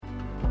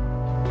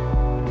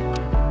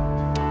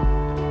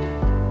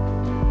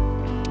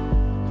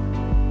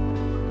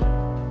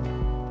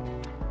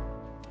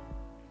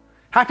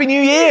Happy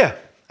New Year!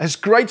 It's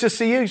great to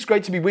see you. It's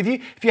great to be with you.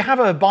 If you have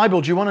a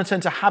Bible, do you want to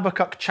turn to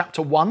Habakkuk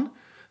chapter 1?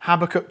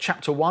 Habakkuk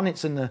chapter 1.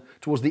 It's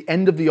towards the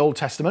end of the Old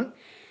Testament.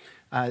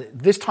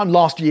 This time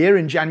last year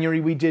in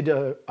January, we did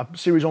a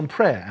series on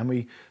prayer, and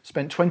we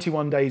spent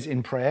 21 days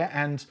in prayer.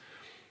 And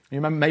you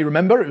may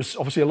remember, it was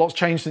obviously a lot's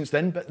changed since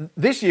then, but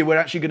this year we're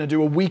actually going to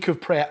do a week of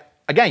prayer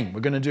again.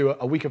 We're going to do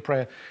a week of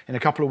prayer in a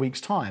couple of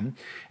weeks' time,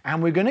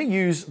 and we're going to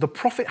use the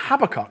prophet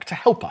Habakkuk to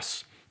help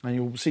us. And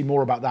you'll see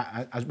more about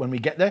that when we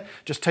get there,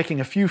 just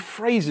taking a few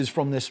phrases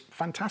from this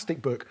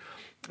fantastic book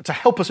to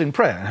help us in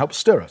prayer and help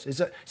stir us.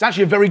 It's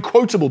actually a very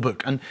quotable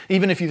book. And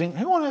even if you think,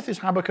 who on earth is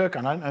Habakkuk?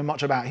 And I don't know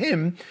much about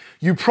him,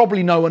 you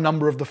probably know a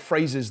number of the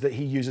phrases that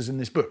he uses in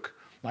this book.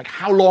 Like,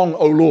 how long,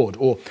 O Lord?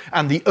 Or,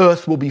 and the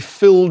earth will be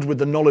filled with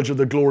the knowledge of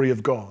the glory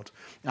of God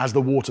as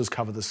the waters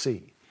cover the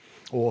sea.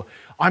 Or,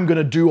 I'm going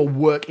to do a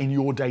work in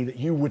your day that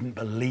you wouldn't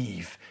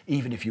believe,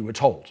 even if you were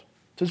told.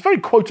 So it's a very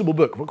quotable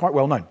book, but quite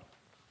well known.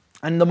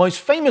 And the most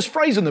famous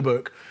phrase in the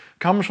book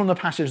comes from the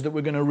passage that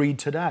we're going to read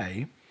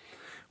today,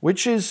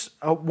 which is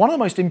one of the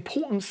most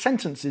important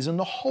sentences in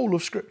the whole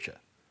of Scripture.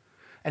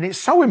 And it's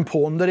so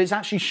important that it's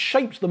actually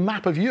shaped the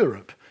map of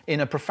Europe in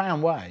a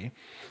profound way.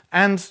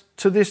 And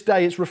to this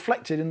day, it's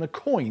reflected in the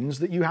coins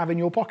that you have in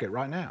your pocket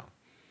right now.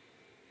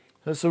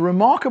 So it's a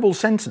remarkable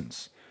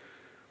sentence.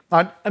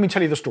 Let me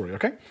tell you the story,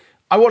 okay?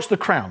 I watched The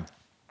Crown.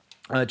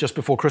 Just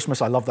before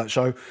Christmas. I love that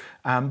show.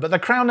 But The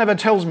Crown never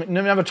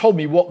told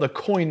me what the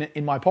coin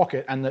in my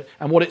pocket and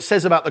what it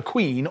says about the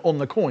Queen on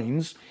the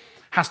coins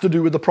has to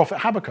do with the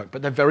prophet Habakkuk,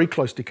 but they're very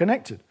closely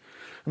connected.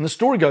 And the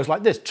story goes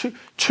like this.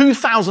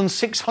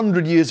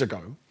 2,600 years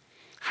ago,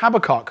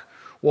 Habakkuk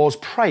was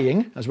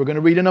praying, as we're going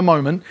to read in a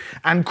moment,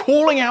 and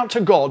calling out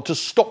to God to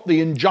stop the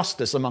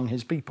injustice among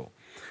his people.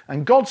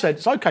 And God said,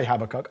 it's okay,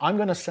 Habakkuk, I'm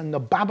going to send the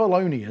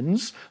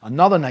Babylonians,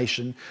 another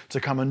nation, to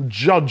come and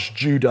judge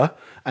Judah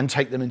and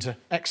take them into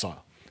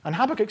exile. And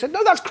Habakkuk said,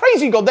 no, that's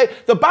crazy, God.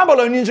 The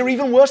Babylonians are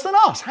even worse than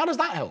us. How does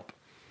that help?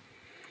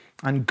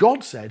 And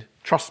God said,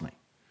 trust me,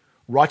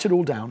 write it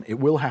all down. It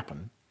will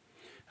happen.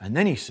 And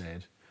then he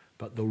said,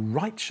 but the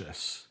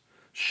righteous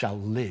shall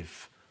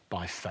live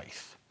by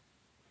faith.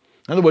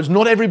 In other words,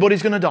 not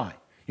everybody's going to die.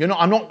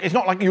 It's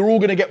not like you're all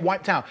going to get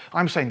wiped out.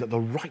 I'm saying that the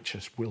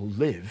righteous will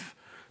live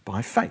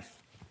by faith.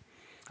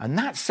 And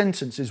that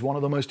sentence is one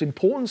of the most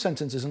important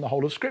sentences in the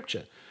whole of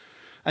Scripture.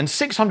 And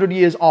 600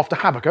 years after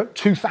Habakkuk,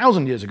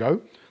 2,000 years ago,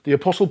 the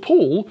Apostle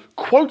Paul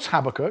quotes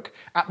Habakkuk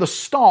at the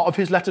start of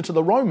his letter to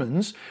the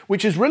Romans,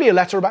 which is really a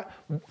letter about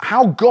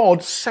how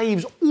God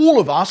saves all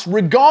of us,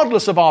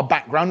 regardless of our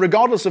background,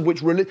 regardless of which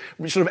sort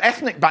of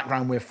ethnic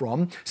background we're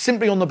from,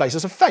 simply on the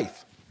basis of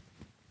faith.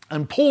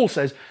 And Paul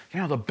says,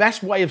 the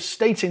best way of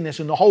stating this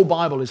in the whole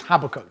Bible is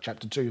Habakkuk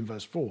chapter 2 and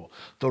verse 4.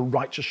 The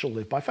righteous shall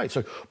live by faith.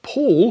 So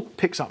Paul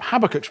picks up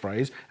Habakkuk's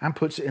phrase and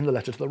puts it in the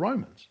letter to the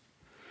Romans.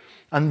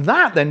 And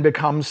that then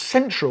becomes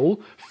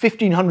central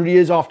 1,500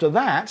 years after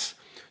that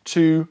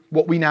to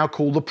what we now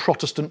call the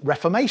Protestant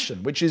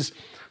Reformation, which is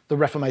the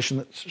Reformation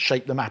that's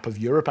shaped the map of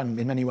Europe and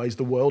in many ways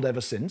the world ever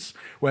since,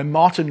 where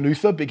Martin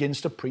Luther begins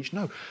to preach,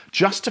 no,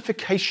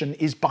 justification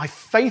is by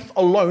faith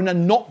alone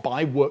and not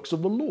by works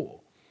of the law.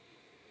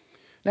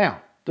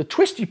 Now, the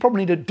twist you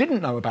probably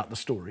didn't know about the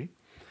story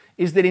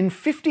is that in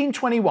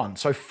 1521,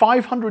 so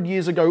 500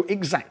 years ago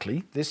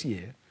exactly this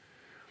year,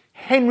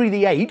 Henry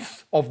VIII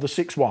of the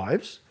Six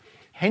Wives,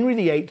 Henry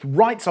VIII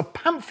writes a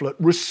pamphlet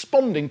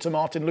responding to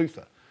Martin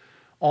Luther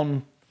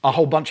on a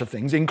whole bunch of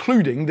things,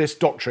 including this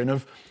doctrine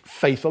of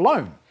faith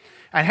alone.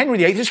 And Henry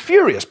VIII is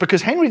furious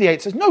because Henry VIII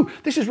says, no,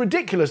 this is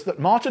ridiculous that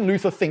Martin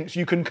Luther thinks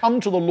you can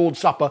come to the Lord's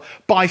Supper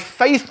by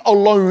faith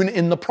alone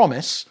in the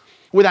promise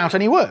without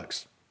any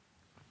works.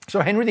 So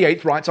Henry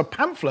VIII writes a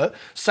pamphlet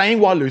saying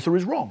why Luther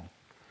is wrong.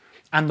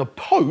 And the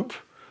Pope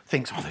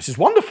thinks, this is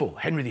wonderful,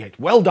 Henry VIII.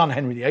 Well done,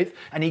 Henry VIII.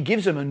 And he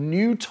gives him a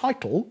new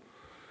title,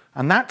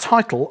 and that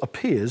title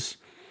appears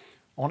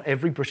on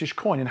every British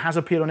coin and has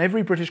appeared on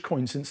every British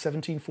coin since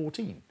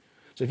 1714.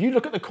 So if you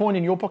look at the coin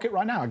in your pocket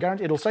right now, I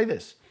guarantee it'll say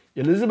this: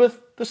 Elizabeth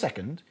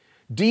II,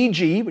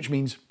 DG, which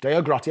means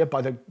Deo Gratia,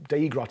 by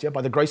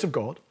the grace of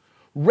God,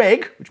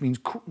 Reg, which means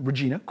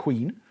Regina,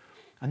 Queen,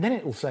 and then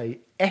it will say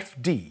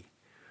FD,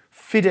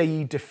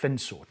 Fidei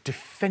Defensor,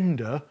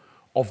 defender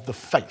of the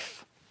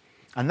faith.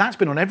 And that's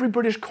been on every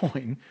British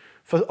coin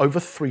for over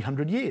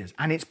 300 years.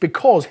 And it's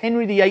because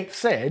Henry VIII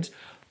said,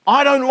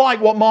 I don't like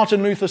what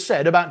Martin Luther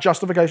said about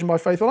justification by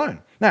faith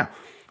alone. Now,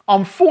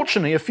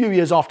 unfortunately, a few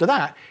years after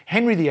that,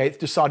 Henry VIII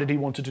decided he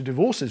wanted to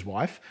divorce his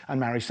wife and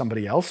marry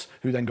somebody else,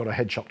 who then got her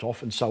head chopped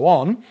off and so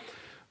on.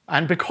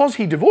 And because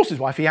he divorced his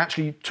wife, he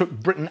actually took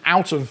Britain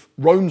out of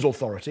Rome's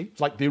authority. It's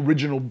like the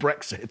original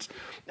Brexit,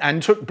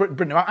 and took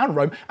Britain out of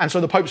Rome. And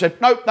so the Pope said,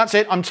 no, that's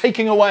it. I'm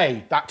taking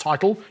away that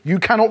title. You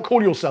cannot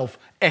call yourself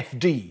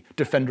FD,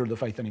 Defender of the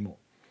Faith, anymore.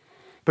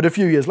 But a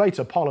few years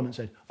later, Parliament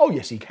said, oh,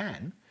 yes, he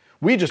can.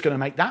 We're just going to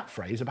make that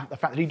phrase about the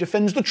fact that he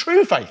defends the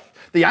true faith,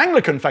 the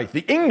Anglican faith,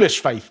 the English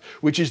faith,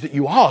 which is that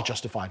you are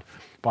justified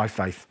by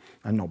faith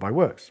and not by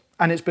works.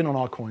 And it's been on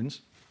our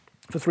coins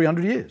for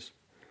 300 years.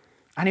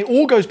 And it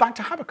all goes back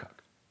to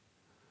Habakkuk,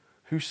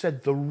 who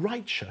said, the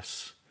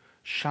righteous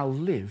shall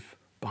live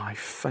by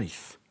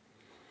faith.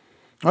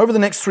 Over the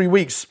next 3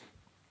 weeks,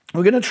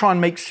 we're going to try and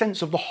make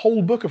sense of the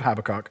whole book of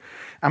Habakkuk,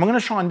 and we're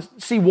going to try and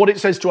see what it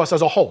says to us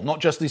as a whole,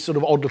 not just these sort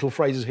of odd little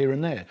phrases here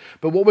and there.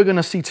 But what we're going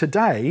to see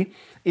today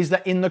is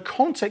that in the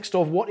context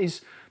of what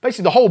is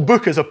basically the whole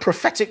book is a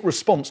prophetic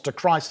response to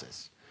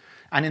crisis.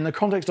 And in the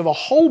context of a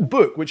whole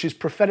book which is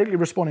prophetically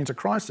responding to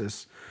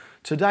crisis,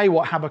 today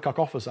what Habakkuk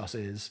offers us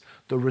is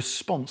the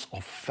response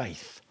of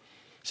faith.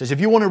 It says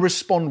if you want to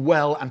respond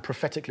well and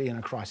prophetically in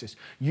a crisis,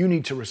 you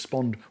need to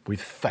respond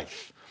with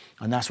faith.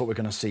 And that's what we're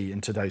going to see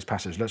in today's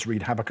passage. Let's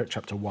read Habakkuk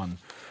chapter 1,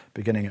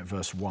 beginning at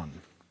verse 1.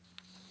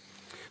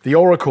 The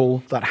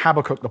oracle that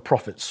Habakkuk the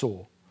prophet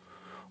saw.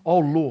 O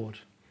Lord,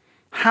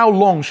 how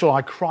long shall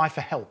I cry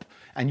for help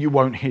and you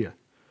won't hear?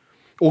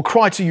 Or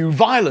cry to you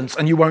violence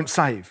and you won't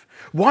save?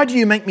 Why do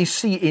you make me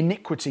see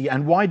iniquity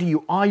and why do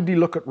you idly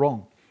look at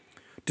wrong?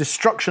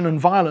 Destruction and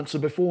violence are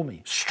before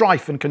me.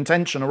 Strife and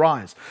contention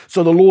arise.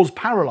 So the law's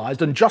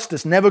paralyzed and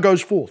justice never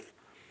goes forth.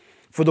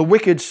 For the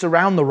wicked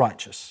surround the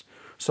righteous.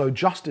 So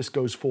justice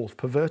goes forth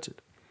perverted.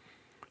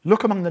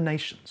 Look among the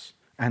nations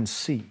and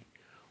see.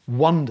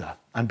 Wonder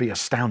and be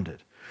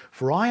astounded.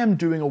 For I am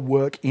doing a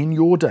work in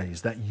your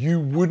days that you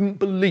wouldn't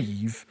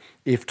believe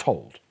if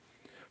told.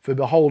 For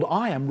behold,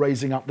 I am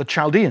raising up the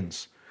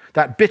Chaldeans,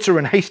 that bitter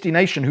and hasty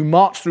nation who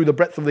march through the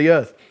breadth of the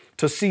earth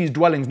to seize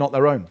dwellings not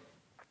their own.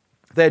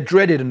 They're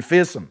dreaded and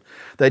fearsome.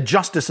 Their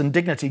justice and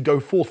dignity go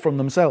forth from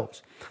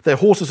themselves. Their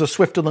horses are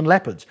swifter than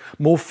leopards,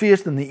 more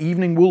fierce than the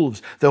evening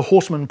wolves. Their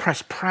horsemen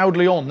press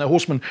proudly on. Their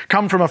horsemen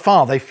come from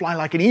afar. They fly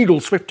like an eagle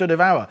swift to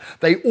devour.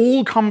 They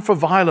all come for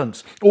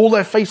violence, all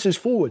their faces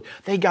forward.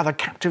 They gather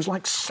captives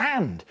like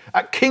sand.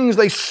 At kings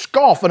they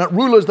scoff, and at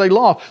rulers they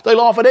laugh. They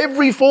laugh at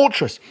every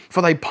fortress,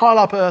 for they pile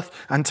up earth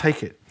and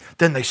take it.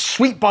 Then they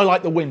sweep by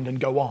like the wind and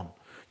go on.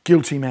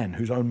 Guilty men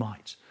whose own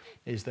might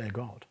is their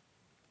God.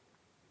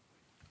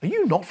 Are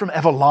you not from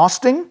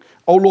everlasting,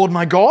 O Lord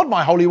my God,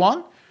 my Holy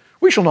One?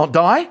 We shall not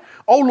die.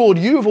 O Lord,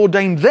 you have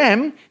ordained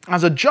them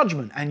as a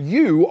judgment, and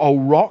you, O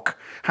Rock,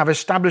 have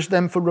established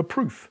them for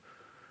reproof.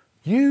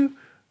 You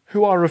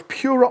who are of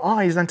purer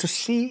eyes than to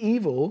see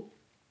evil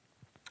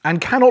and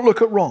cannot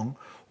look at wrong,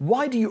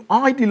 why do you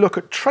idly look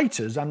at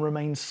traitors and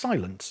remain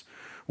silent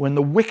when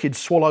the wicked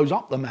swallows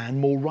up the man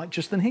more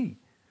righteous than he?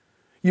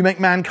 You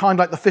make mankind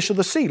like the fish of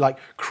the sea, like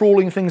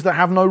crawling things that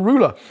have no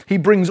ruler. He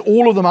brings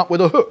all of them up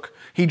with a hook.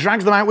 He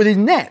drags them out with his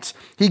net.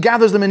 He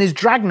gathers them in his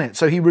dragnet,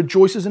 so he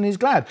rejoices and is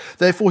glad.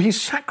 Therefore he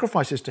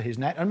sacrifices to his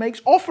net and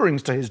makes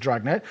offerings to his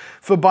dragnet,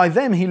 for by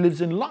them he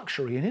lives in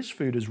luxury and his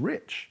food is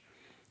rich.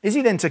 Is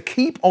he then to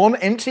keep on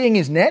emptying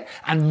his net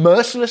and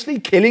mercilessly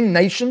killing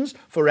nations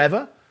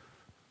forever?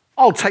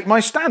 I'll take my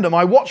stand at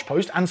my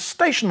watchpost and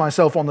station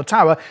myself on the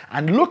tower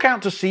and look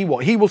out to see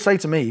what he will say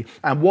to me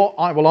and what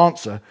I will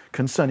answer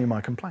concerning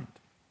my complaint.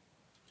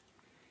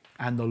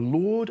 And the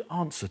Lord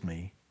answered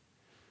me,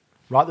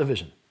 write the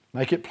vision,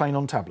 make it plain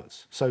on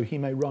tablets, so he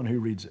may run who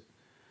reads it.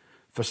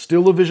 For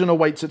still the vision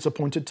awaits its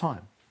appointed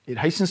time. It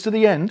hastens to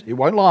the end, it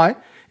won't lie.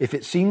 If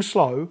it seems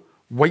slow,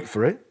 wait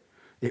for it.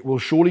 It will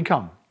surely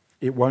come,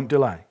 it won't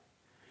delay.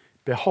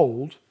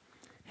 Behold,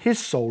 his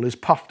soul is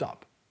puffed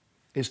up.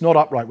 It's not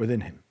upright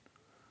within him.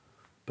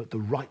 But the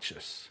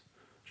righteous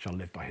shall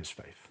live by his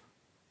faith.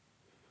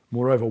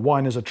 Moreover,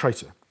 wine is a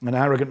traitor, an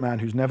arrogant man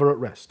who's never at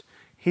rest.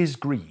 His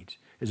greed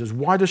is as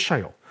wide as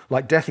Sheol.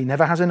 Like death, he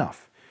never has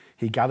enough.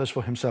 He gathers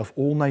for himself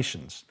all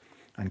nations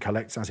and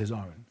collects as his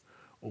own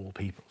all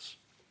peoples.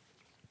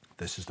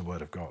 This is the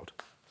word of God.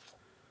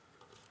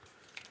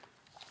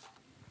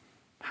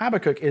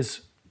 Habakkuk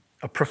is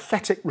a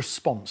prophetic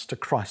response to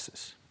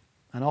crisis.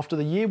 And after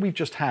the year we've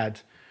just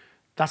had,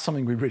 that's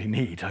something we really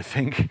need, I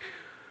think.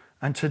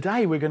 And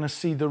today we're going to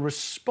see the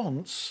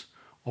response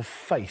of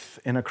faith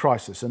in a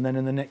crisis. And then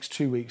in the next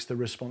 2 weeks, the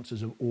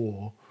responses of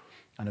awe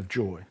and of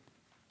joy.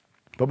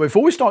 But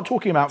before we start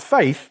talking about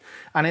faith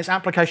and its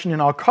application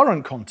in our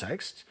current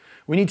context,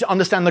 we need to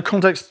understand the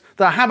context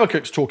that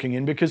Habakkuk's talking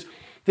in, because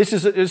it's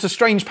a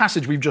strange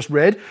passage we've just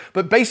read,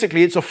 but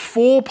basically it's a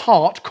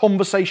 4-part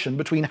conversation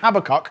between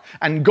Habakkuk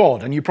and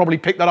God. And you probably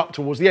picked that up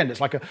towards the end.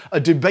 It's like a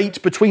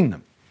debate between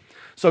them.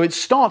 So it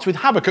starts with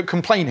Habakkuk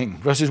complaining,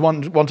 verses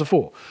 1 to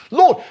 4.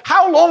 Lord,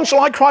 how long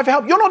shall I cry for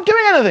help? You're not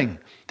doing anything.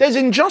 There's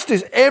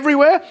injustice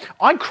everywhere.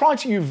 I cry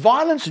to you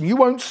violence and you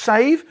won't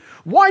save.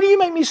 Why do you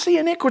make me see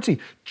iniquity?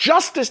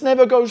 Justice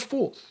never goes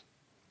forth.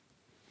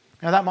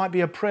 Now that might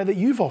be a prayer that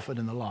you've offered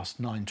in the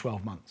last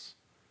 9-12 months.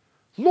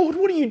 Lord,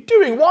 what are you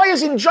doing? Why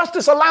is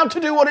injustice allowed to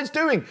do what it's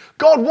doing?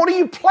 God, what are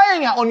you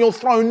playing at on your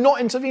throne,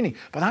 not intervening?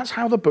 But that's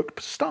how the book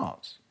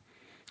starts.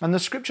 And the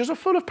scriptures are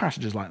full of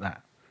passages like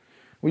that.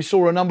 We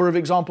saw a number of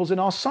examples in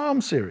our Psalm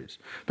series.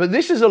 But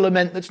this is a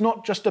lament that's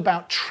not just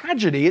about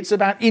tragedy, it's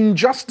about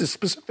injustice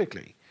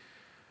specifically.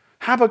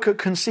 Habakkuk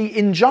can see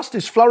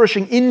injustice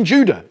flourishing in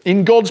Judah,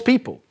 in God's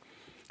people.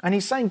 And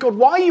he's saying, God,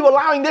 why are you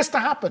allowing this to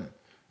happen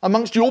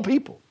amongst your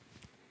people?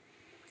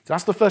 So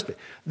that's the first bit.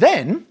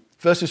 Then,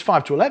 verses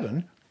 5 to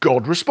 11,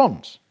 God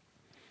responds.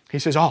 He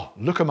says,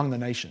 look among the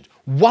nations.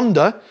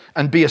 Wonder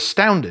and be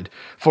astounded,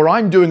 for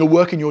I'm doing a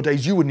work in your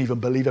days you wouldn't even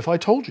believe if I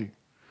told you.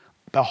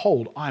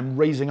 Behold, I'm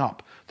raising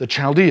up the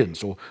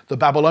Chaldeans or the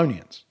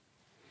Babylonians.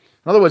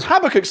 In other words,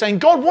 Habakkuk's saying,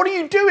 God, what are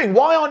you doing?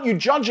 Why aren't you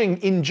judging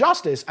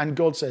injustice? And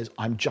God says,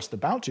 I'm just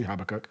about to,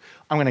 Habakkuk.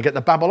 I'm going to get the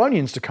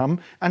Babylonians to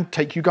come and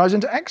take you guys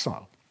into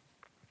exile.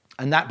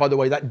 And that, by the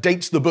way, that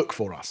dates the book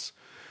for us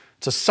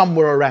to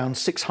somewhere around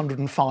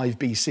 605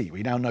 BC.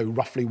 We now know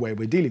roughly where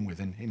we're dealing with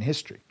in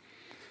history.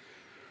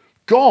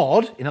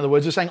 God, in other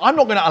words, is saying, I'm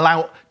not going to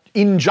allow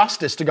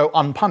injustice to go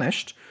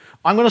unpunished.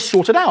 I'm going to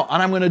sort it out,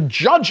 and I'm going to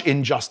judge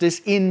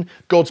injustice in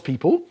God's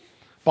people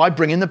by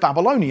bringing the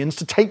Babylonians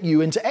to take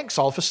you into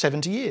exile for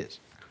 70 years.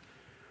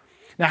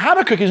 Now,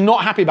 Habakkuk is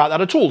not happy about that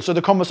at all, so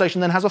the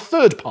conversation then has a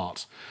third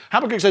part.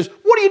 Habakkuk says,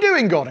 what are you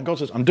doing, God? And God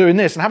says, I'm doing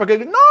this. And Habakkuk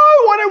goes, no,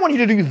 I don't want you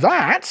to do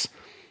that.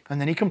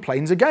 And then he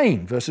complains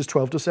again, verses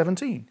 12 to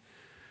 17.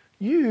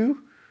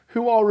 You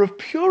who are of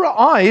purer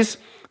eyes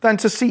than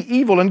to see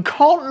evil and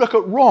can't look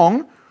at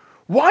wrong,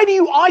 why do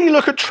you idly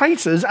look at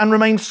traitors and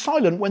remain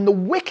silent when the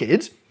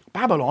wicked,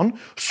 Babylon,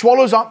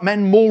 swallows up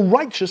men more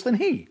righteous than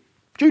he,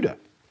 Judah?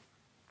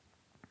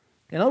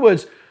 In other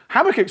words,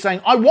 Habakkuk's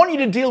saying, I want you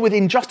to deal with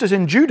injustice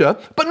in Judah,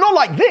 but not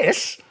like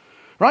this,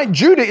 right?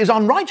 Judah is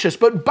unrighteous,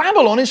 but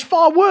Babylon is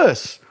far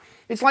worse.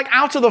 It's like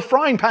out of the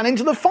frying pan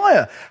into the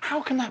fire.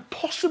 How can that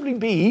possibly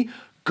be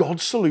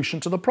God's solution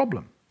to the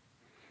problem?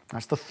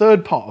 That's the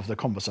third part of the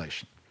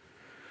conversation.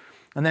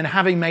 And then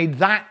having made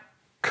that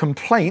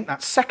complaint,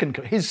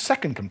 his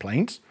second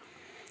complaint,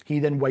 he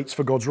then waits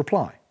for God's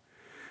reply.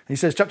 He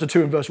says, chapter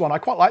 2 and verse 1, I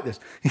quite like this.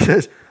 He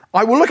says,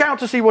 I will look out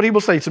to see what he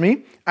will say to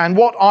me and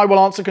what I will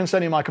answer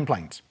concerning my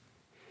complaint.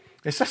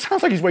 It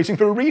sounds like he's waiting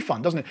for a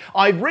refund, doesn't it?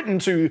 I've written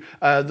to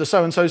the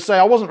so-and-so to say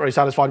I wasn't very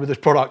satisfied with this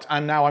product,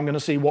 and now I'm going to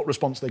see what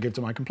response they give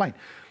to my complaint.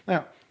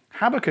 Now,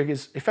 Habakkuk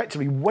is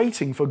effectively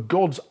waiting for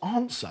God's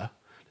answer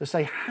to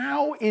say,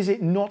 how is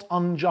it not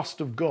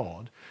unjust of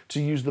God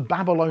to use the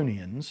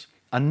Babylonians,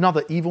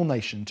 another evil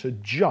nation, to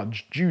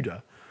judge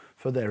Judah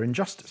for their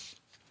injustice?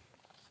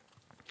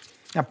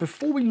 Now,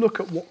 before we look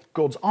at what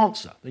God's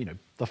answer,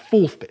 the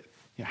fourth bit,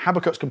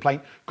 Habakkuk's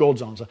complaint,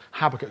 God's answer,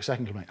 Habakkuk's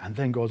second complaint, and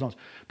then God's answer.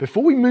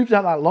 Before we move to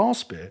that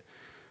last bit,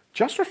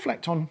 just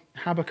reflect on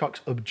Habakkuk's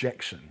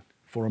objection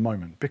for a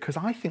moment, because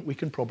I think we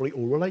can probably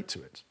all relate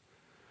to it.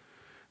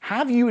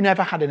 Have you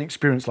never had an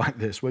experience like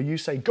this where you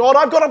say, God,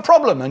 I've got a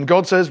problem, and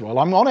God says, well,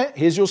 I'm on it,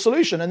 here's your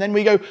solution, and then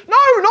we go,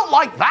 no, not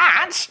like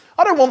that.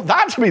 I don't want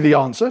that to be the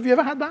answer. Have you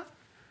ever had that?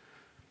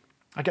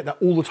 I get that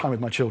all the time with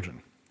my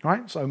children.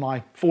 Right? So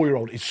my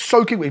 4-year-old is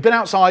soaking wet. He's been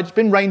outside, it's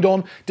been rained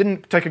on,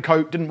 didn't take a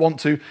coat, didn't want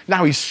to.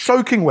 Now he's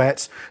soaking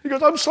wet. He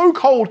goes, I'm so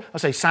cold. I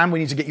say, Sam, we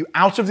need to get you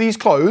out of these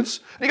clothes.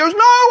 And he goes, no,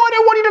 I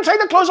don't want you to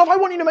take the clothes off. I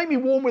want you to make me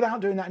warm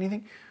without doing that. And you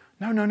think,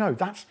 no.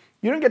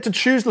 You don't get to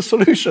choose the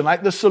solution.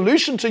 Like, the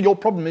solution to your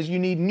problem is you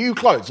need new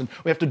clothes and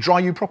we have to dry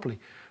you properly.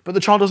 But the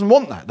child doesn't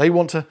want that. They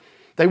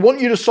want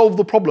you to solve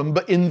the problem,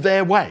 but in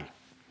their way.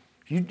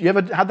 You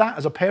ever had that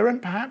as a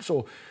parent, perhaps?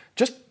 Or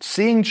just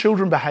seeing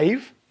children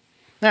behave?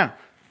 Now,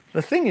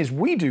 the thing is,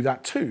 we do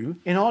that too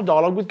in our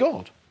dialogue with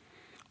God.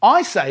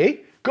 I say,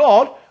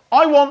 God,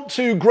 I want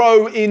to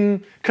grow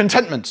in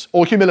contentment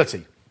or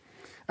humility.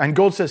 And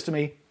God says to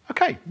me,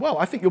 okay, well,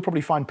 I think you'll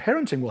probably find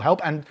parenting will help,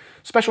 and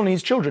special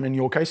needs children in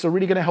your case are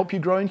really going to help you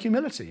grow in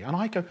humility. And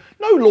I go,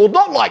 no, Lord,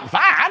 not like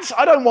that.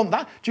 I don't want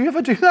that. Do you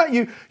ever do that?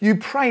 You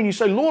pray and you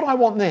say, Lord, I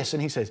want this.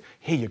 And he says,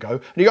 here you go.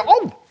 And you go,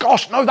 oh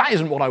gosh, no, that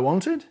isn't what I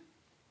wanted.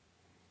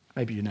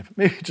 Maybe you never,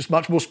 maybe you're just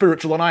much more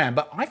spiritual than I am,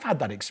 but I've had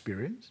that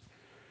experience.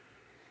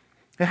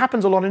 It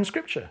happens a lot in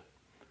Scripture.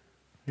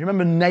 You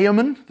remember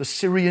Naaman, the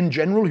Syrian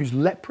general who's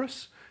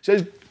leprous? He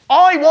says,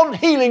 I want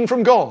healing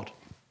from God.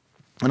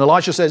 And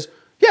Elisha says,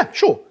 yeah,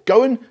 sure,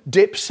 go and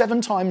dip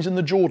 7 times in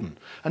the Jordan.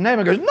 And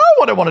Naaman goes, no,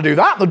 I don't want to do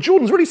that. The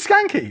Jordan's really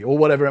skanky, or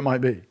whatever it might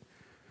be.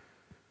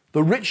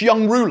 The rich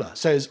young ruler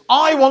says,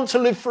 I want to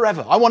live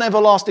forever. I want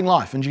everlasting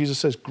life. And Jesus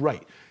says,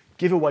 great,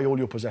 give away all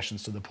your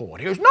possessions to the poor. And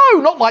he goes,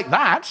 no, not like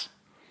that.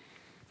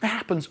 It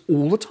happens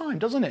all the time,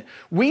 doesn't it?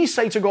 We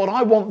say to God,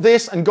 I want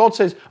this, and God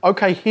says,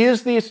 okay,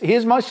 here's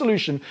my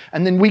solution,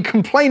 and then we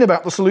complain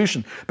about the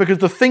solution, because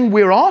the thing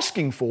we're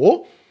asking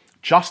for,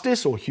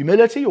 justice or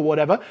humility or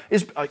whatever,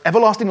 is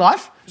everlasting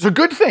life. It's a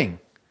good thing.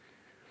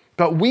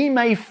 But we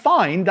may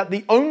find that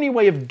the only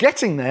way of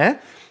getting there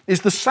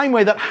is the same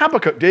way that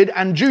Habakkuk did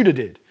and Judah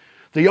did.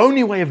 The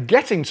only way of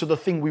getting to the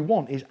thing we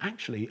want is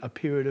actually a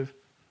period of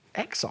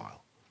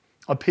exile,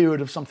 a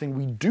period of something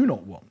we do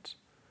not want.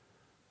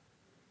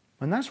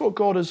 And that's what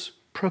God has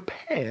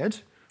prepared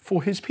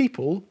for his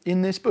people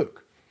in this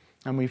book.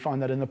 And we find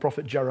that in the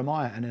prophet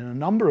Jeremiah and in a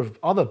number of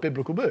other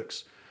biblical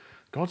books.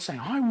 God's saying,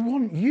 I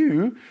want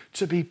you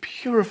to be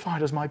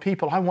purified as my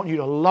people. I want you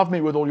to love me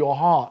with all your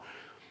heart.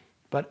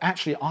 But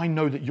actually, I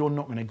know that you're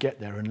not going to get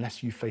there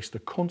unless you face the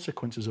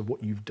consequences of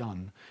what you've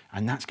done.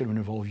 And that's going to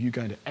involve you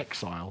going to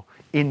exile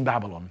in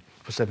Babylon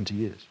for 70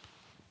 years.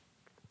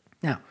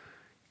 Now,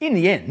 in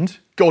the end,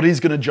 God is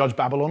going to judge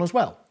Babylon as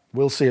well.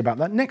 We'll see about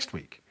that next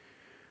week.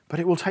 But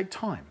it will take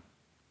time.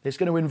 It's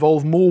going to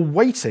involve more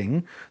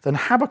waiting than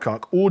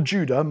Habakkuk or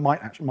Judah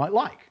might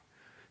like.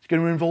 It's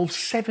going to involve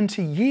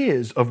 70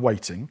 years of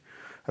waiting,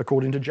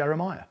 according to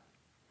Jeremiah.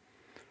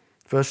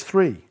 Verse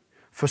 3,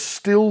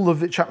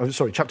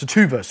 chapter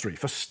 2, verse 3,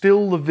 for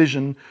still the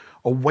vision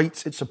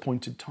awaits its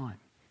appointed time.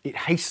 It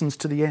hastens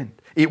to the end.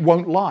 It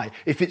won't lie.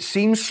 If it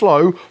seems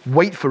slow,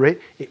 wait for it.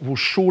 It will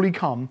surely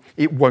come.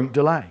 It won't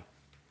delay.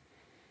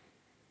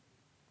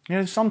 You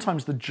know,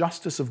 sometimes the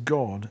justice of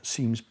God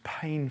seems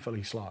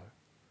painfully slow.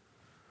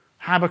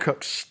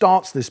 Habakkuk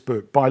starts this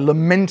book by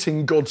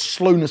lamenting God's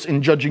slowness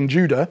in judging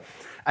Judah,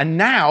 and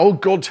now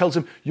God tells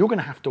him, you're going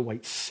to have to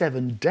wait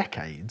 7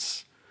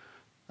 decades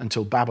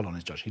until Babylon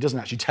is judged. He doesn't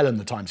actually tell him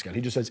the timescale.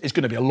 He just says it's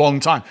going to be a long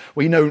time.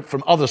 We know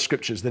from other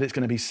scriptures that it's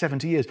going to be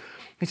 70 years.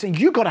 He's saying,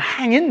 you've got to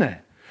hang in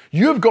there.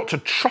 You have got to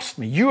trust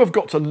me. You have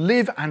got to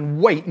live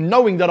and wait,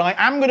 knowing that I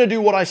am going to do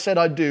what I said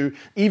I'd do,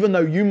 even though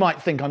you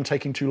might think I'm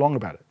taking too long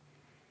about it.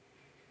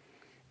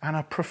 And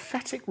a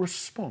prophetic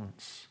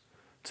response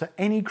to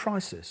any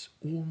crisis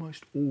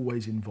almost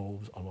always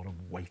involves a lot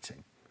of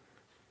waiting.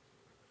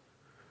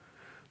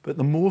 But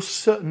the more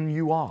certain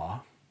you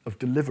are of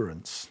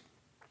deliverance,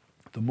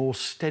 the more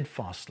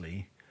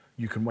steadfastly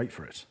you can wait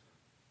for it.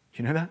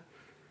 Do you know that?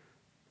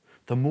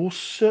 The more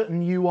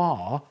certain you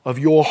are of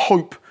your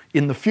hope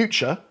in the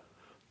future,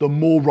 the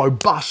more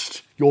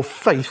robust your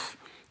faith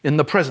in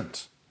the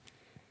present.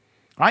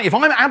 Right? If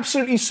I'm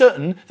absolutely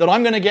certain that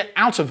I'm going to get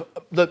out of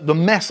the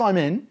mess I'm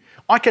in,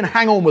 I can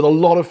hang on with a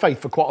lot of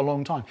faith for quite a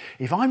long time.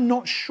 If I'm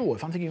not sure,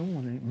 if I'm thinking,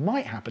 it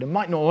might happen, it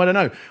might not, I don't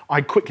know,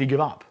 I quickly give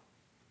up.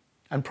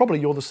 And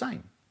probably you're the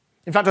same.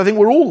 In fact, I think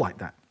we're all like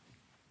that.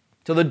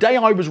 So the day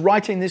I was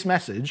writing this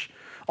message,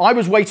 I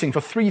was waiting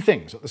for 3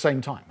 things at the same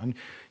time. And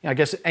I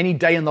guess any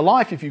day in the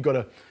life, if you've got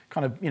a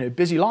kind of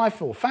busy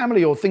life or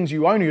family or things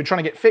you own or you're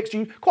trying to get fixed,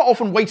 you're quite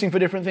often waiting for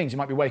different things. You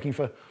might be waiting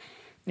for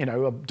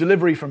a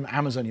delivery from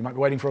Amazon. You might be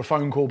waiting for a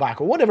phone call back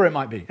or whatever it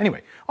might be.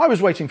 Anyway, I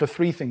was waiting for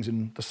 3 things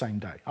in the same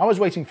day. I was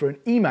waiting for an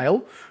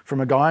email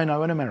from a guy I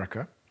know in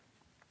America.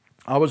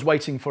 I was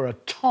waiting for a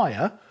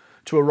tyre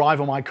to arrive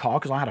on my car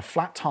because I had a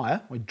flat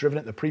tyre. We'd driven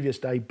it the previous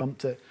day,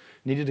 bumped it,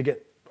 needed to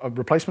get a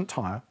replacement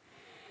tyre.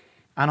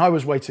 And I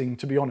was waiting,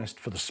 to be honest,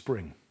 for the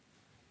spring.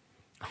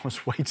 I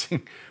was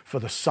waiting for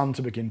the sun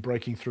to begin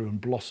breaking through and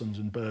blossoms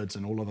and birds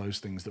and all of those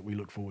things that we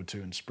look forward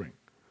to in spring.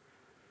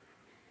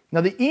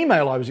 Now, the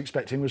email I was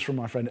expecting was from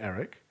my friend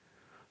Eric.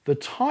 The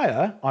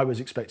tyre I was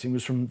expecting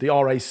was from the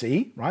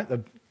RAC, right?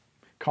 The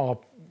car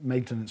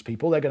maintenance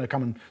people. They're going to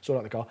come and sort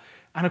out the car.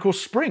 And of course,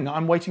 spring,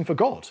 I'm waiting for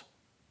God.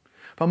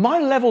 But my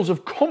levels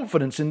of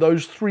confidence in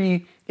those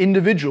 3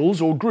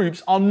 individuals or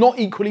groups are not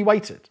equally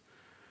weighted,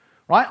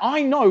 right?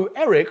 I know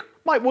Eric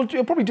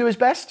he'll probably do his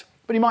best,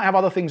 but he might have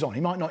other things on.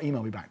 He might not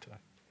email me back today.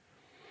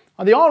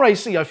 And the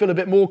RAC, I feel a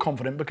bit more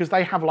confident because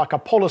they have like a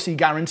policy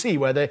guarantee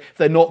where if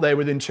they're not there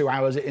within 2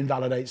 hours, it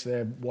invalidates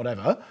their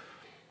whatever.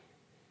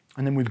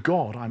 And then with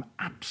God, I'm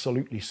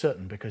absolutely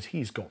certain because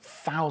he's got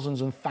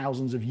thousands and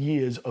thousands of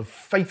years of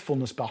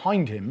faithfulness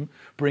behind him,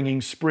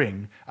 bringing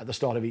spring at the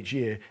start of each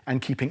year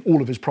and keeping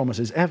all of his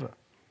promises ever.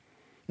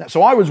 Now,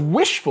 so I was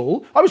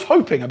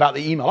hoping about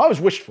the email. I was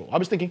wishful. I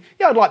was thinking,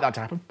 yeah, I'd like that to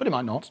happen, but it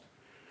might not.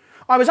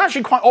 I was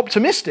actually quite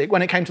optimistic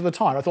when it came to the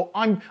tyre. I thought,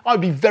 I would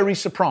be very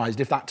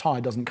surprised if that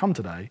tyre doesn't come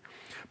today.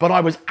 But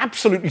I was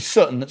absolutely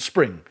certain that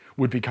spring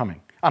would be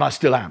coming, and I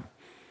still am.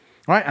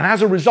 Right? And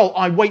as a result,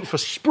 I wait for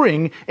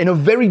spring in a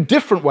very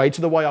different way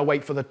to the way I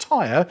wait for the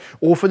tyre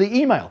or for the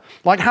email.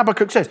 Like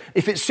Habakkuk says,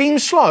 if it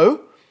seems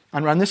slow,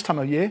 and around this time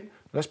of year,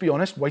 let's be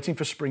honest, waiting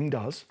for spring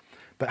does.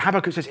 But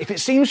Habakkuk says, if it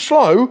seems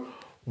slow,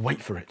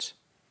 wait for it.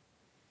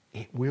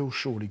 It will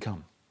surely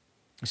come.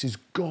 This is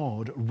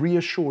God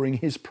reassuring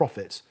his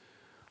prophets.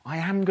 I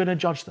am going to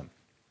judge them.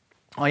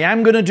 I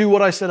am going to do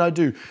what I said I'd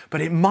do, but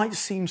it might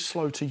seem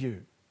slow to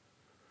you.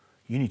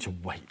 You need to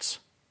wait.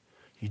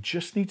 You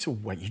just need to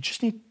wait. You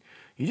just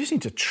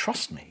need to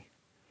trust me.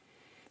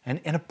 And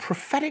a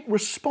prophetic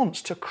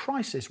response to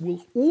crisis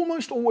will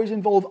almost always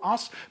involve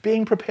us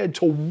being prepared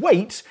to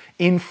wait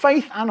in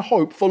faith and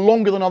hope for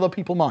longer than other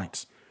people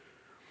might.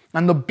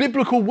 And the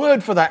biblical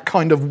word for that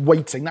kind of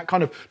waiting, that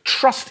kind of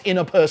trust in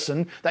a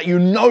person that you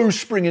know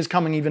spring is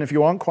coming even if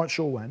you aren't quite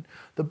sure when,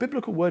 the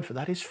biblical word for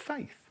that is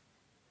faith.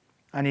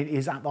 And it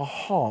is at the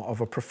heart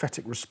of a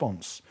prophetic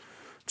response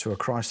to a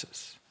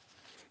crisis.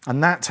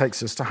 And that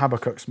takes us to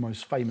Habakkuk's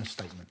most famous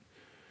statement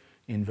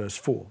in verse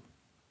 4.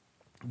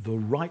 The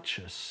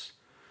righteous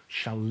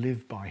shall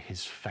live by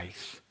his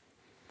faith.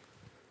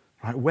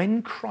 Right?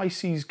 When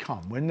crises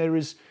come, when there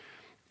is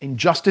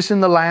injustice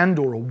in the land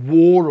or a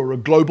war or a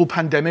global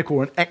pandemic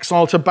or an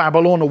exile to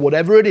Babylon or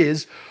whatever it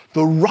is,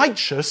 the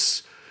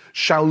righteous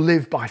shall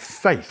live by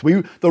faith.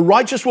 The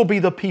righteous will be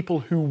the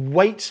people who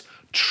wait,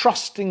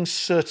 trusting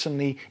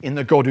certainly in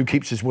the God who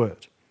keeps his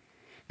word.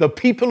 The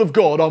people of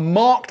God are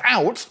marked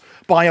out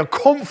by a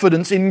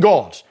confidence in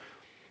God,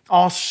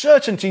 our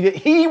certainty that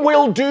he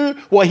will do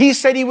what he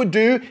said he would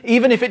do,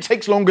 even if it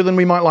takes longer than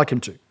we might like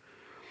him to.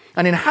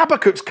 And in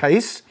Habakkuk's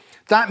case,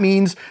 that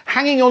means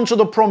hanging on to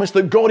the promise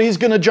that God is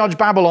going to judge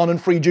Babylon and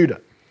free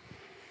Judah.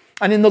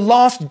 And in the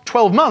last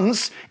 12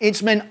 months,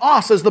 it's meant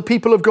us as the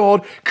people of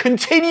God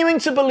continuing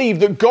to believe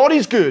that God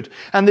is good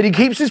and that he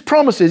keeps his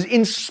promises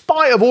in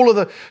spite of all of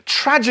the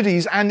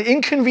tragedies and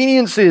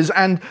inconveniences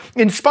and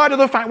in spite of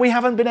the fact we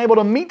haven't been able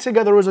to meet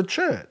together as a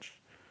church.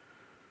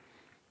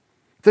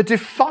 The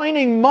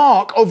defining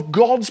mark of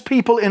God's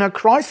people in a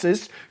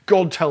crisis,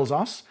 God tells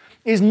us,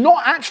 is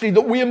not actually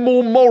that we are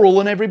more moral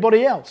than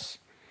everybody else.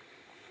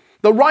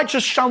 The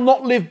righteous shall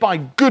not live by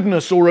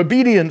goodness or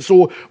obedience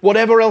or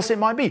whatever else it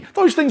might be.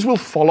 Those things will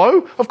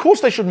follow. Of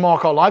course they should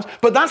mark our lives,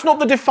 but that's not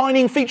the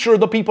defining feature of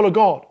the people of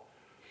God.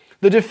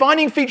 The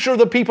defining feature of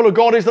the people of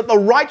God is that the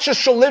righteous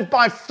shall live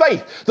by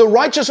faith. The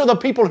righteous are the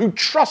people who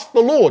trust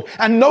the Lord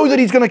and know that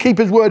he's going to keep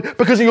his word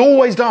because he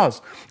always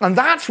does. And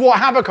that's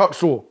what Habakkuk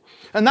saw.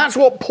 And that's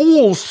what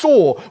Paul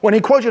saw when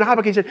he quoted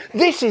Habakkuk. He said,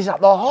 this is at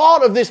the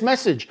heart of this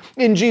message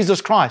in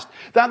Jesus Christ.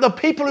 That the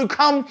people who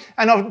come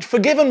and are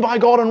forgiven by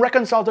God and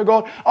reconciled to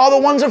God are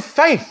the ones of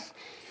faith.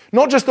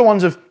 Not just the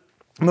ones of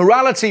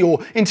morality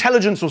or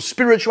intelligence or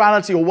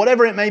spirituality or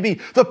whatever it may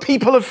be. The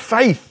people of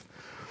faith.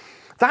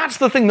 That's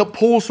the thing that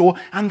Paul saw.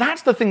 And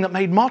that's the thing that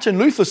made Martin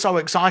Luther so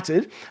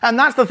excited. And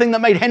that's the thing that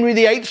made Henry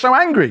VIII so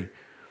angry.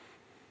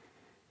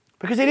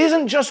 Because it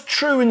isn't just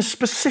true in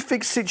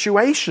specific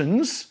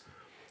situations.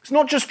 It's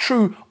not just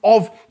true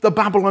of the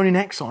Babylonian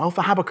exile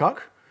for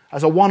Habakkuk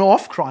as a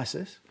one-off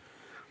crisis.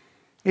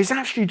 It's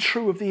actually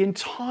true of the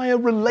entire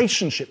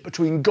relationship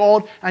between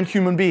God and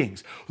human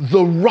beings.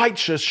 The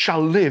righteous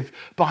shall live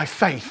by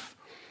faith.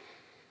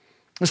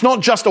 It's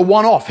not just a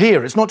one-off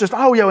here. It's not just,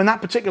 in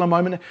that particular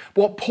moment.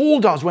 What Paul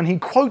does when he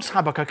quotes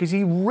Habakkuk is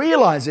he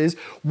realizes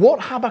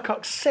what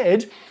Habakkuk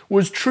said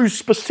was true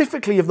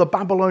specifically of the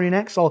Babylonian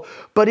exile,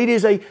 but it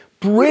is a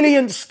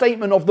brilliant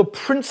statement of the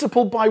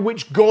principle by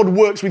which God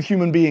works with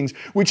human beings,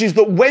 which is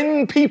that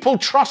when people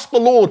trust the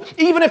Lord,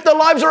 even if their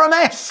lives are a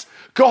mess,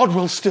 God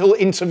will still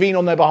intervene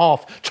on their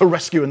behalf to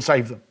rescue and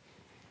save them.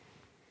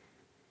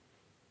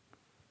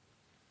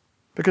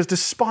 Because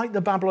despite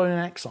the Babylonian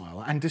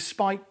exile and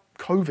despite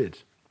COVID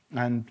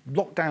and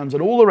lockdowns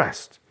and all the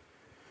rest,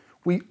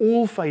 we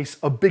all face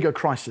a bigger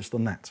crisis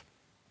than that.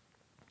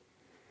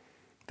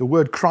 The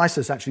word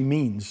crisis actually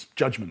means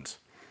judgment.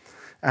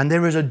 And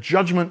there is a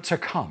judgment to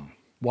come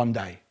one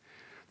day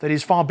that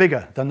is far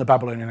bigger than the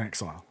Babylonian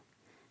exile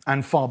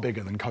and far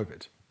bigger than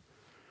COVID.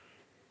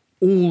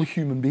 All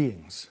human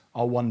beings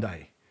are one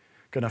day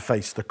going to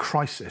face the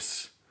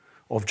crisis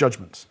of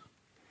judgment.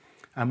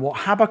 And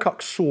what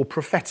Habakkuk saw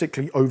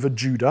prophetically over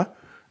Judah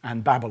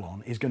and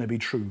Babylon is going to be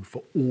true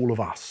for all of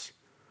us.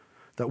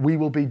 That we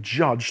will be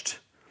judged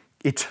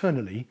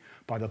eternally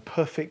by the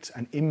perfect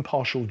and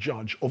impartial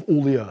judge of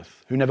all the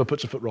earth, who never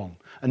puts a foot wrong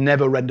and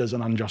never renders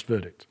an unjust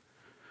verdict.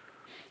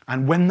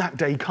 And when that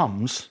day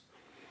comes,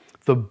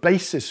 the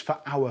basis for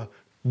our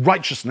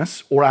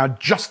righteousness or our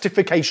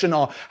justification,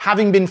 our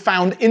having been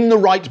found in the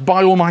right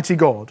by Almighty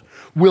God,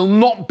 will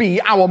not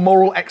be our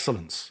moral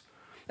excellence.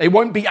 It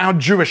won't be our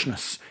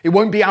Jewishness. It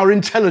won't be our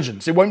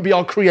intelligence. It won't be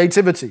our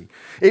creativity.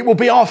 It will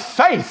be our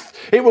faith.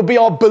 It will be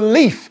our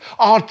belief,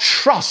 our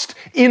trust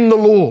in the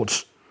Lord.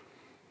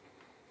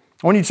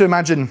 I want you to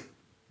imagine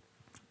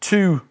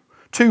two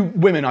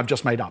women I've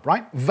just made up,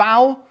 right?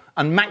 Val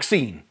and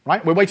Maxine,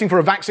 right? We're waiting for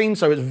a vaccine,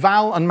 so it's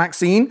Val and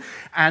Maxine,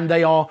 and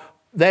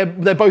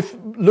they're both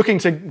looking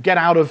to get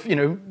out of,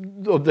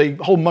 the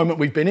whole moment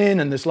we've been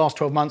in this last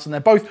 12 months, and they're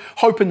both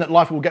hoping that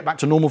life will get back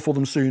to normal for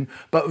them soon.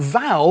 But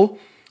Val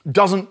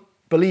doesn't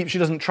believe, she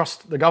doesn't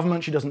trust the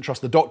government, she doesn't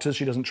trust the doctors,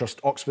 she doesn't trust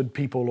Oxford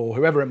people or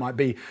whoever it might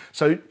be.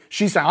 So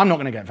she's saying, I'm not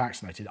going to get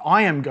vaccinated.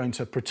 I am going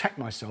to protect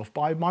myself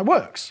by my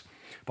works,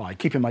 by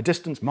keeping my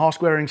distance,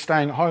 mask wearing,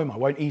 staying at home. I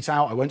won't eat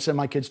out, I won't send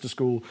my kids to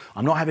school.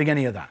 I'm not having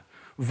any of that.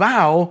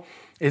 Val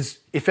is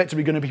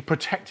effectively going to be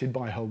protected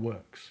by her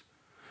works.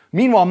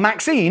 Meanwhile,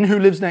 Maxine, who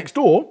lives next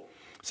door,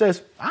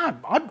 says,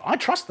 I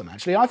trust them,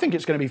 actually. I think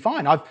it's going to be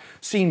fine. I've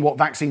seen what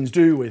vaccines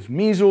do with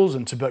measles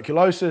and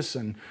tuberculosis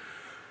and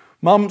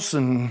mumps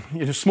and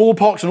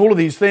smallpox and all of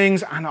these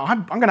things, and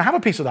I'm going to have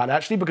a piece of that,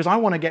 actually, because I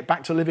want to get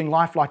back to living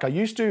life like I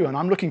used to, and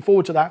I'm looking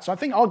forward to that, so I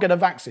think I'll get a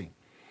vaccine.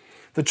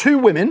 The two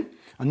women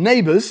are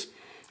neighbours,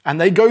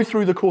 and they go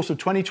through the course of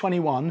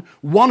 2021,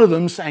 one of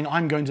them saying,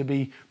 I'm going to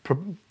be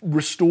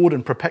restored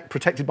and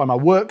protected by my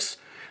works,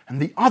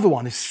 and the other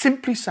one is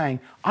simply saying,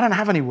 I don't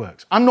have any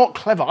works. I'm not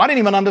clever. I don't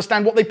even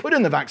understand what they put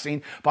in the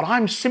vaccine, but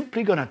I'm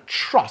simply going to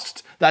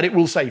trust that it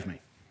will save me.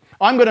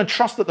 I'm going to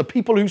trust that the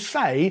people who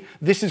say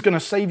this is going to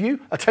save you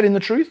are telling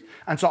the truth.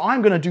 And so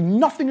I'm going to do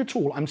nothing at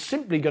all. I'm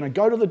simply going to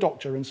go to the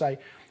doctor and say,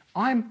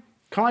 I'd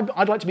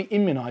like to be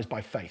immunized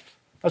by faith.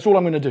 That's all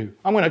I'm going to do.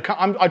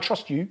 I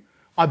trust you.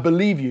 I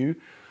believe you.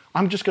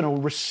 I'm just going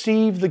to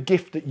receive the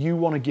gift that you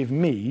want to give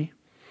me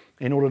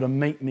in order to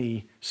make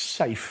me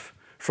safe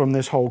from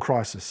this whole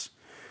crisis.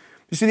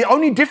 You see, the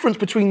only difference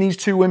between these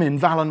two women,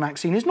 Val and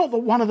Maxine, is not that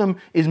one of them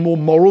is more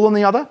moral than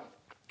the other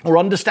or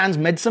understands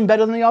medicine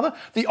better than the other.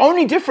 The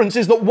only difference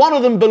is that one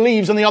of them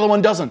believes and the other one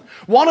doesn't.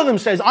 One of them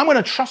says, I'm going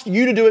to trust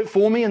you to do it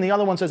for me, and the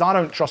other one says, I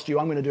don't trust you,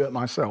 I'm going to do it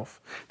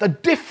myself. The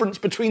difference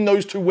between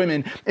those two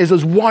women is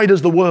as wide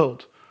as the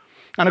world.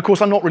 And of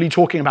course, I'm not really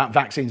talking about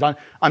vaccines.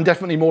 I'm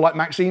definitely more like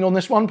Maxine on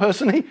this one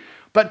personally.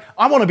 But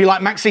I want to be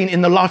like Maxine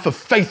in the life of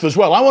faith as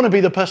well. I want to be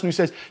the person who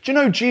says, do you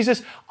know,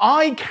 Jesus,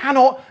 I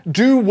cannot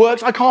do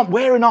works. I can't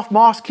wear enough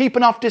masks, keep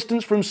enough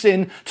distance from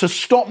sin to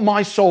stop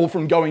my soul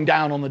from going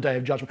down on the day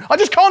of judgment. I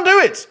just can't do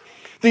it.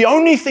 The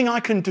only thing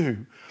I can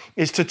do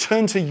is to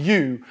turn to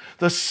you,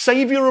 the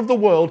Savior of the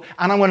world,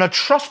 and I'm going to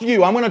trust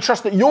you. I'm going to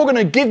trust that you're going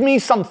to give me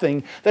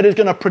something that is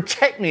going to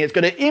protect me. It's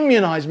going to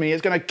immunize me.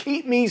 It's going to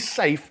keep me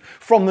safe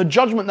from the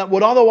judgment that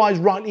would otherwise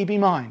rightly be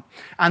mine.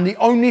 And the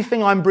only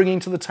thing I'm bringing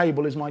to the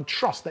table is my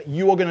trust that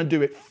you are going to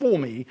do it for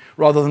me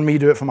rather than me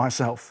do it for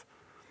myself.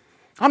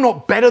 I'm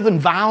not better than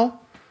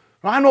Val.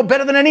 I'm not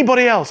better than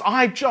anybody else.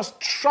 I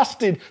just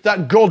trusted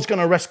that God's going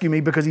to rescue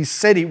me because he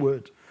said he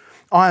would.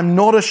 I am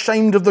not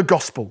ashamed of the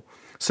gospel,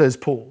 says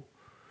Paul.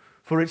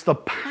 For it's the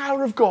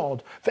power of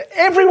God for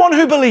everyone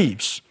who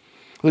believes,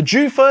 the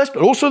Jew first,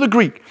 but also the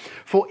Greek.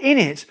 For in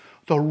it,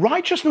 the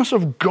righteousness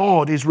of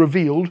God is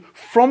revealed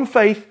from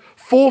faith,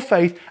 for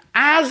faith,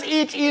 as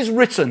it is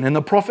written in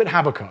the prophet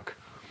Habakkuk,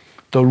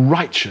 the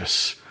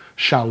righteous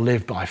shall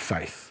live by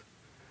faith.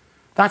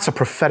 That's a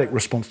prophetic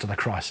response to the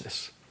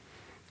crisis.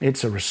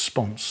 It's a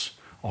response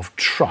of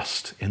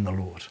trust in the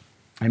Lord.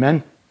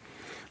 Amen?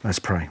 Let's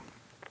pray.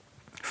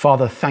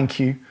 Father, thank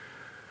you.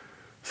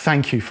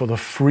 Thank you for the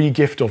free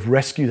gift of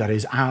rescue that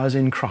is ours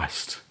in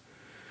Christ.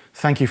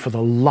 Thank you for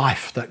the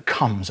life that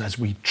comes as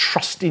we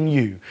trust in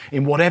you,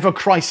 in whatever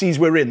crises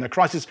we're in, the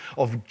crisis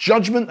of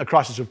judgment, the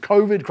crisis of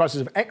COVID, the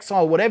crisis of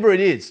exile, whatever it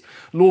is.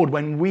 Lord,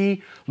 when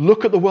we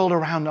look at the world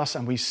around us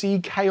and we see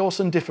chaos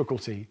and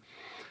difficulty,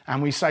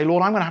 and we say,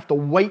 Lord, I'm going to have to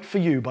wait for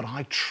you, but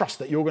I trust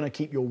that you're going to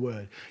keep your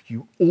word.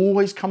 You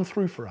always come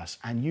through for us,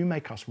 and you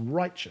make us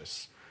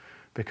righteous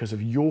because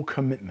of your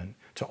commitment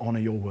to honor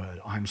your word.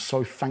 I'm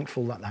so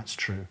thankful that that's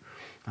true,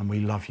 and we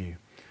love you.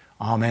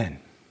 Amen.